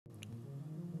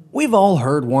We've all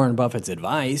heard Warren Buffett's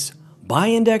advice: buy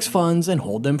index funds and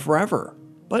hold them forever.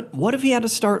 But what if he had to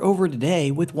start over today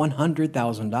with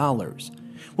 $100,000?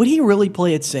 Would he really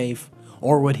play it safe,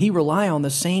 or would he rely on the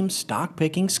same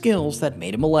stock-picking skills that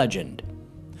made him a legend?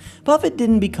 Buffett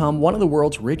didn't become one of the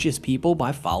world's richest people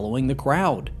by following the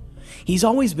crowd. He's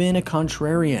always been a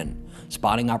contrarian,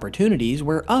 spotting opportunities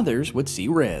where others would see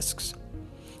risks.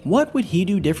 What would he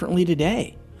do differently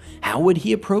today? How would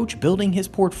he approach building his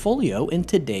portfolio in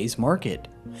today's market?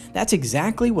 That's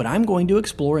exactly what I'm going to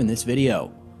explore in this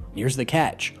video. Here's the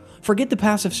catch: forget the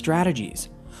passive strategies.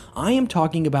 I am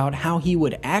talking about how he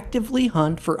would actively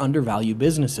hunt for undervalued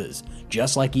businesses,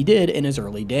 just like he did in his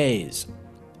early days.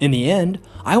 In the end,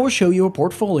 I will show you a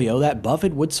portfolio that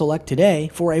Buffett would select today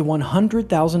for a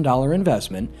 $100,000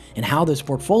 investment, and how this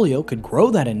portfolio could grow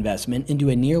that investment into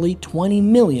a nearly $20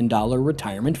 million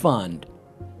retirement fund.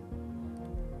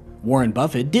 Warren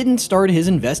Buffett didn't start his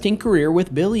investing career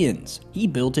with billions. He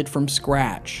built it from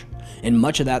scratch. And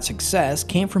much of that success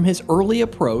came from his early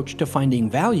approach to finding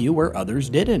value where others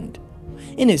didn't.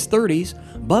 In his 30s,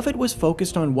 Buffett was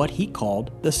focused on what he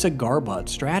called the cigar butt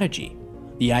strategy.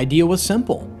 The idea was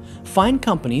simple: find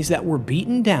companies that were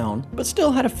beaten down but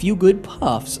still had a few good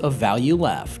puffs of value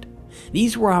left.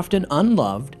 These were often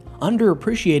unloved,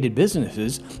 underappreciated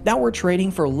businesses that were trading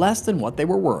for less than what they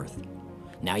were worth.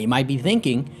 Now you might be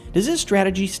thinking, does this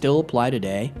strategy still apply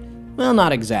today? Well,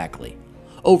 not exactly.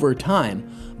 Over time,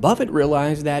 Buffett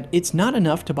realized that it's not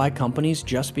enough to buy companies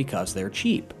just because they're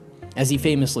cheap. As he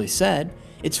famously said,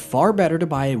 it's far better to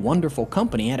buy a wonderful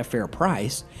company at a fair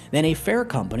price than a fair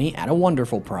company at a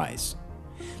wonderful price.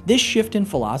 This shift in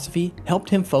philosophy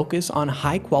helped him focus on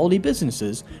high-quality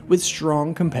businesses with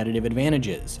strong competitive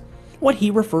advantages, what he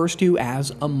refers to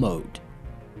as a moat.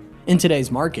 In today's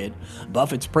market,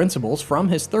 Buffett's principles from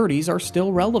his 30s are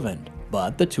still relevant,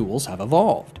 but the tools have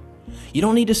evolved. You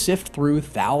don't need to sift through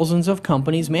thousands of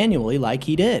companies manually like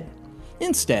he did.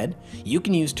 Instead, you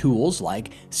can use tools like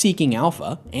Seeking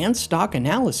Alpha and stock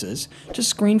analysis to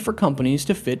screen for companies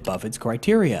to fit Buffett's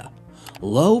criteria: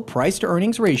 low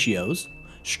price-to-earnings ratios,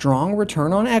 strong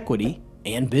return on equity,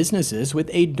 and businesses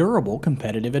with a durable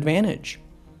competitive advantage.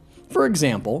 For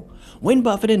example, when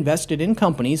Buffett invested in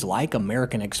companies like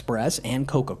American Express and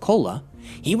Coca-Cola,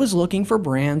 he was looking for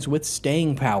brands with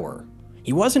staying power.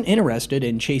 He wasn't interested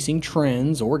in chasing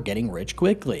trends or getting rich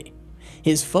quickly.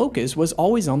 His focus was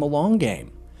always on the long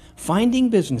game, finding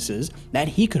businesses that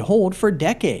he could hold for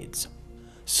decades.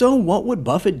 So what would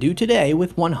Buffett do today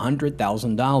with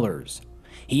 $100,000?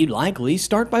 He'd likely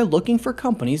start by looking for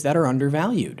companies that are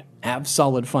undervalued, have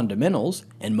solid fundamentals,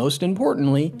 and most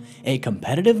importantly, a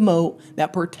competitive moat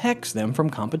that protects them from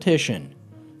competition.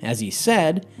 As he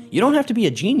said, you don't have to be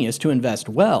a genius to invest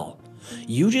well.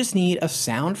 You just need a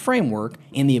sound framework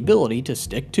and the ability to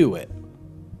stick to it.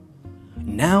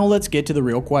 Now let's get to the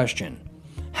real question.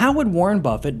 How would Warren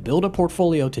Buffett build a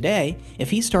portfolio today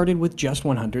if he started with just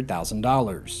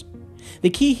 $100,000? The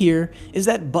key here is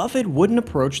that Buffett wouldn't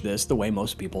approach this the way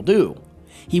most people do.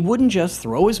 He wouldn't just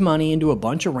throw his money into a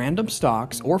bunch of random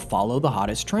stocks or follow the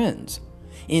hottest trends.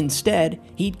 Instead,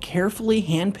 he'd carefully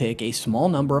handpick a small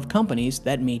number of companies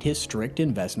that meet his strict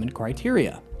investment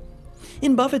criteria.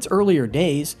 In Buffett's earlier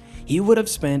days, he would have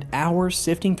spent hours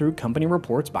sifting through company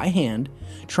reports by hand,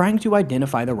 trying to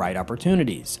identify the right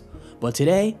opportunities. But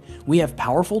today, we have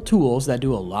powerful tools that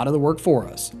do a lot of the work for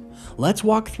us. Let's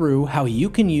walk through how you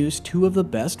can use two of the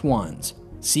best ones: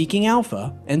 Seeking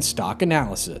Alpha and stock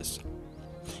analysis.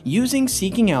 Using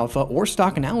Seeking Alpha or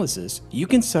stock analysis, you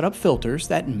can set up filters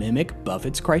that mimic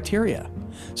Buffett's criteria.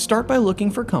 Start by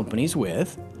looking for companies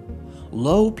with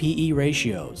low PE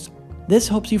ratios. This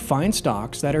helps you find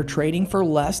stocks that are trading for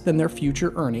less than their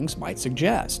future earnings might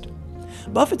suggest.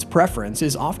 Buffett's preference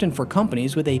is often for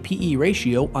companies with a PE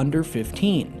ratio under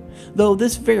 15, though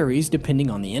this varies depending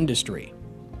on the industry.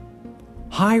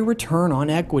 High return on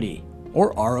equity,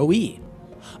 or ROE.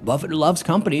 Buffett loves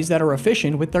companies that are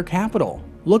efficient with their capital.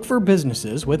 Look for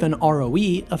businesses with an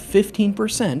ROE of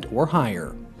 15% or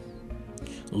higher.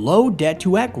 Low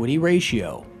debt-to-equity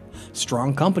ratio.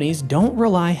 Strong companies don't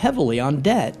rely heavily on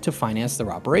debt to finance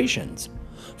their operations.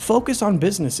 Focus on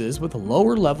businesses with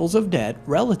lower levels of debt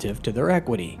relative to their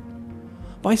equity.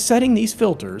 By setting these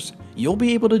filters, you'll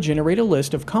be able to generate a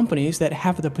list of companies that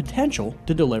have the potential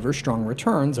to deliver strong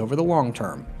returns over the long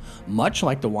term, much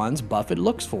like the ones Buffett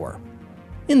looks for.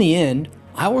 In the end,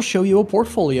 I will show you a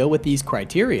portfolio with these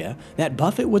criteria that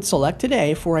Buffett would select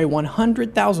today for a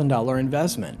 $100,000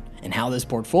 investment, and how this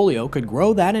portfolio could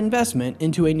grow that investment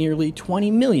into a nearly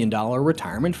 $20 million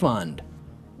retirement fund.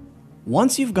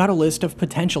 Once you've got a list of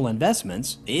potential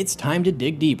investments, it's time to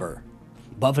dig deeper.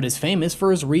 Buffett is famous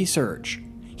for his research.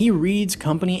 He reads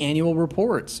company annual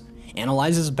reports,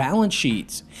 analyzes balance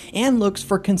sheets, and looks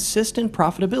for consistent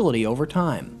profitability over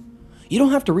time. You don't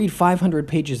have to read 500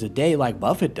 pages a day like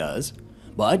Buffett does,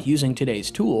 but using today's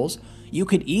tools, you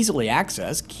could easily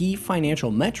access key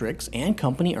financial metrics and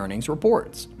company earnings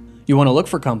reports. You want to look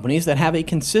for companies that have a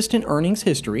consistent earnings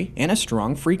history and a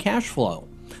strong free cash flow,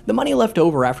 the money left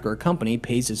over after a company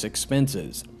pays its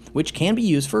expenses, which can be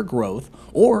used for growth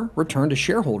or returned to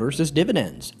shareholders as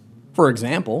dividends. For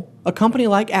example, a company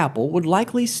like Apple would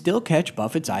likely still catch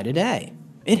Buffett's eye today.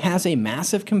 It has a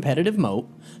massive competitive moat,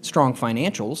 strong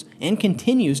financials, and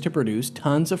continues to produce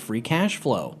tons of free cash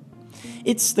flow.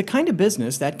 It's the kind of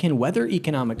business that can weather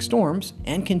economic storms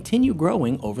and continue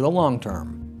growing over the long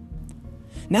term.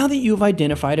 Now that you've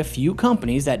identified a few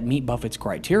companies that meet Buffett's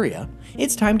criteria,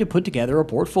 it's time to put together a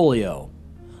portfolio.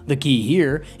 The key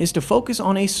here is to focus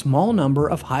on a small number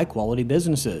of high-quality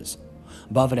businesses.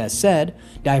 Buffett has said,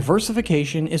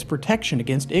 diversification is protection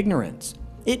against ignorance.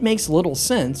 It makes little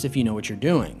sense if you know what you're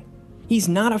doing. He's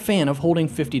not a fan of holding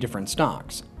 50 different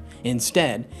stocks.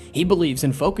 Instead, he believes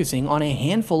in focusing on a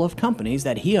handful of companies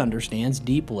that he understands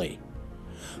deeply.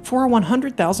 For a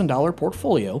 $100,000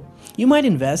 portfolio, you might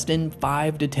invest in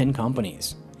 5 to 10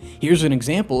 companies. Here's an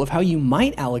example of how you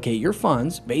might allocate your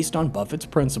funds based on Buffett's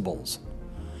principles.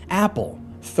 Apple,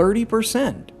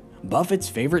 30%. Buffett's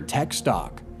favorite tech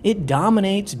stock. It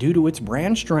dominates due to its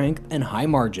brand strength and high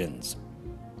margins.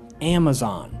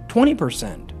 Amazon,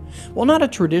 20%. While not a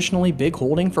traditionally big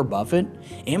holding for Buffett,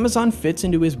 Amazon fits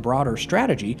into his broader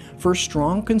strategy for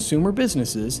strong consumer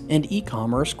businesses and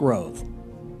e-commerce growth.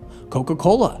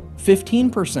 Coca-Cola,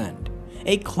 15%.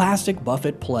 A classic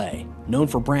Buffett play, known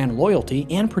for brand loyalty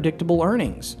and predictable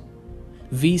earnings.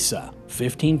 Visa,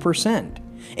 15%.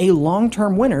 A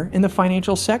long-term winner in the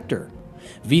financial sector.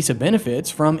 Visa benefits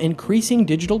from increasing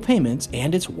digital payments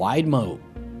and its wide moat.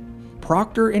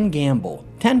 Procter & Gamble,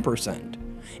 10%.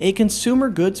 A consumer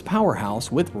goods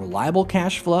powerhouse with reliable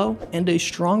cash flow and a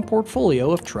strong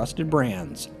portfolio of trusted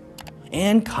brands.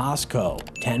 And Costco,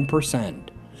 10%.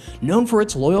 Known for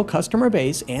its loyal customer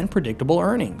base and predictable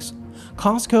earnings,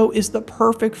 Costco is the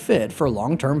perfect fit for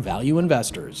long-term value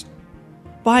investors.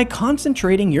 By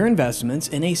concentrating your investments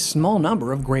in a small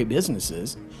number of great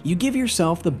businesses, you give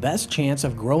yourself the best chance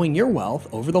of growing your wealth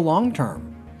over the long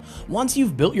term. Once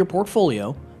you've built your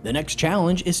portfolio, the next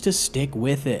challenge is to stick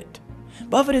with it.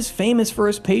 Buffett is famous for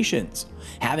his patience,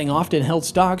 having often held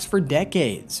stocks for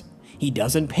decades. He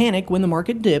doesn't panic when the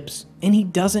market dips, and he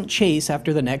doesn't chase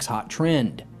after the next hot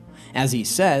trend. As he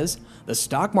says, the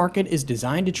stock market is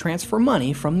designed to transfer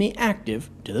money from the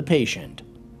active to the patient.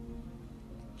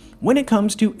 When it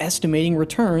comes to estimating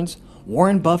returns,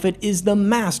 Warren Buffett is the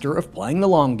master of playing the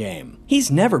long game.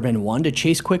 He's never been one to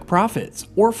chase quick profits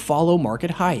or follow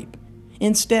market hype.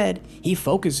 Instead, he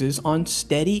focuses on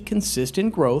steady,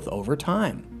 consistent growth over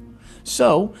time.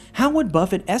 So, how would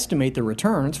Buffett estimate the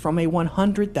returns from a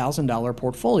 $100,000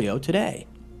 portfolio today?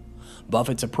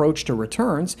 Buffett's approach to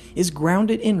returns is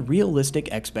grounded in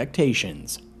realistic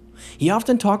expectations. He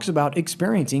often talks about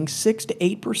experiencing 6 to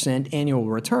 8% annual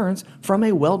returns from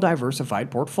a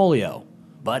well-diversified portfolio.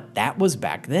 But that was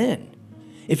back then.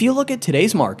 If you look at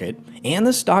today's market and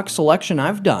the stock selection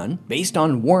I've done based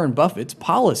on Warren Buffett's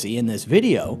policy in this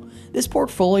video, this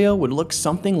portfolio would look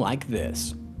something like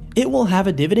this. It will have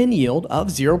a dividend yield of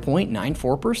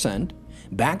 0.94%,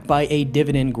 backed by a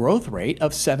dividend growth rate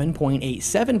of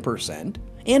 7.87%,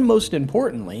 and most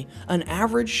importantly, an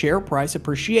average share price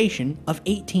appreciation of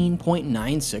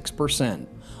 18.96%.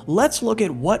 Let's look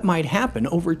at what might happen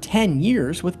over 10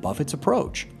 years with Buffett's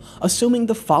approach, assuming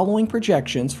the following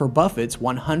projections for Buffett's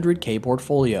 100K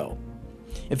portfolio.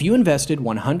 If you invested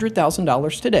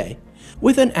 $100,000 today,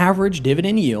 with an average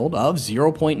dividend yield of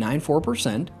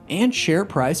 0.94% and share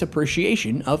price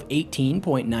appreciation of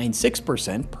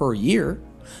 18.96% per year,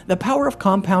 the power of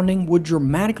compounding would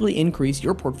dramatically increase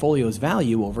your portfolio's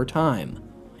value over time.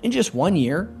 In just 1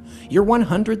 year, your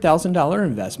 $100,000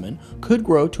 investment could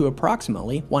grow to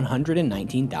approximately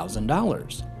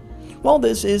 $119,000. While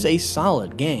this is a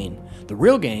solid gain, the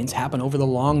real gains happen over the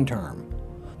long term.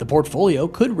 The portfolio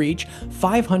could reach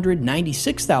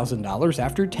 $596,000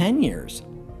 after 10 years.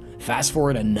 Fast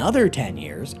forward another 10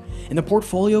 years, and the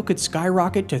portfolio could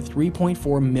skyrocket to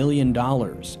 $3.4 million.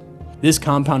 This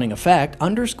compounding effect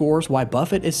underscores why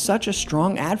Buffett is such a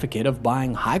strong advocate of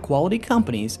buying high-quality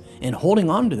companies and holding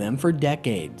on to them for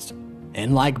decades.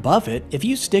 And like Buffett, if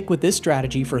you stick with this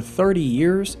strategy for 30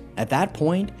 years, at that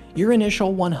point, your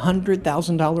initial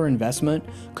 $100,000 investment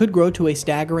could grow to a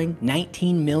staggering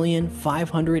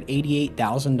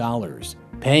 $19,588,000,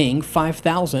 paying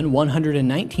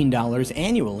 $5,119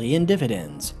 annually in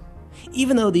dividends.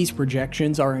 Even though these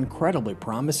projections are incredibly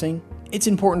promising, it's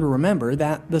important to remember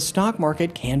that the stock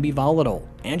market can be volatile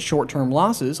and short-term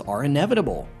losses are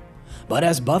inevitable. But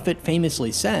as Buffett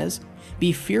famously says,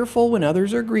 be fearful when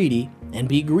others are greedy and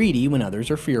be greedy when others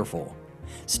are fearful.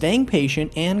 Staying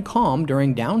patient and calm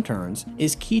during downturns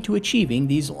is key to achieving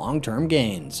these long-term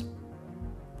gains.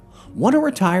 Want to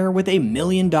retire with $1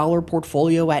 million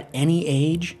portfolio at any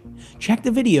age? Check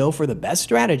the video for the best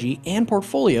strategy and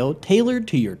portfolio tailored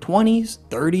to your 20s,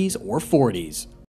 30s, or 40s.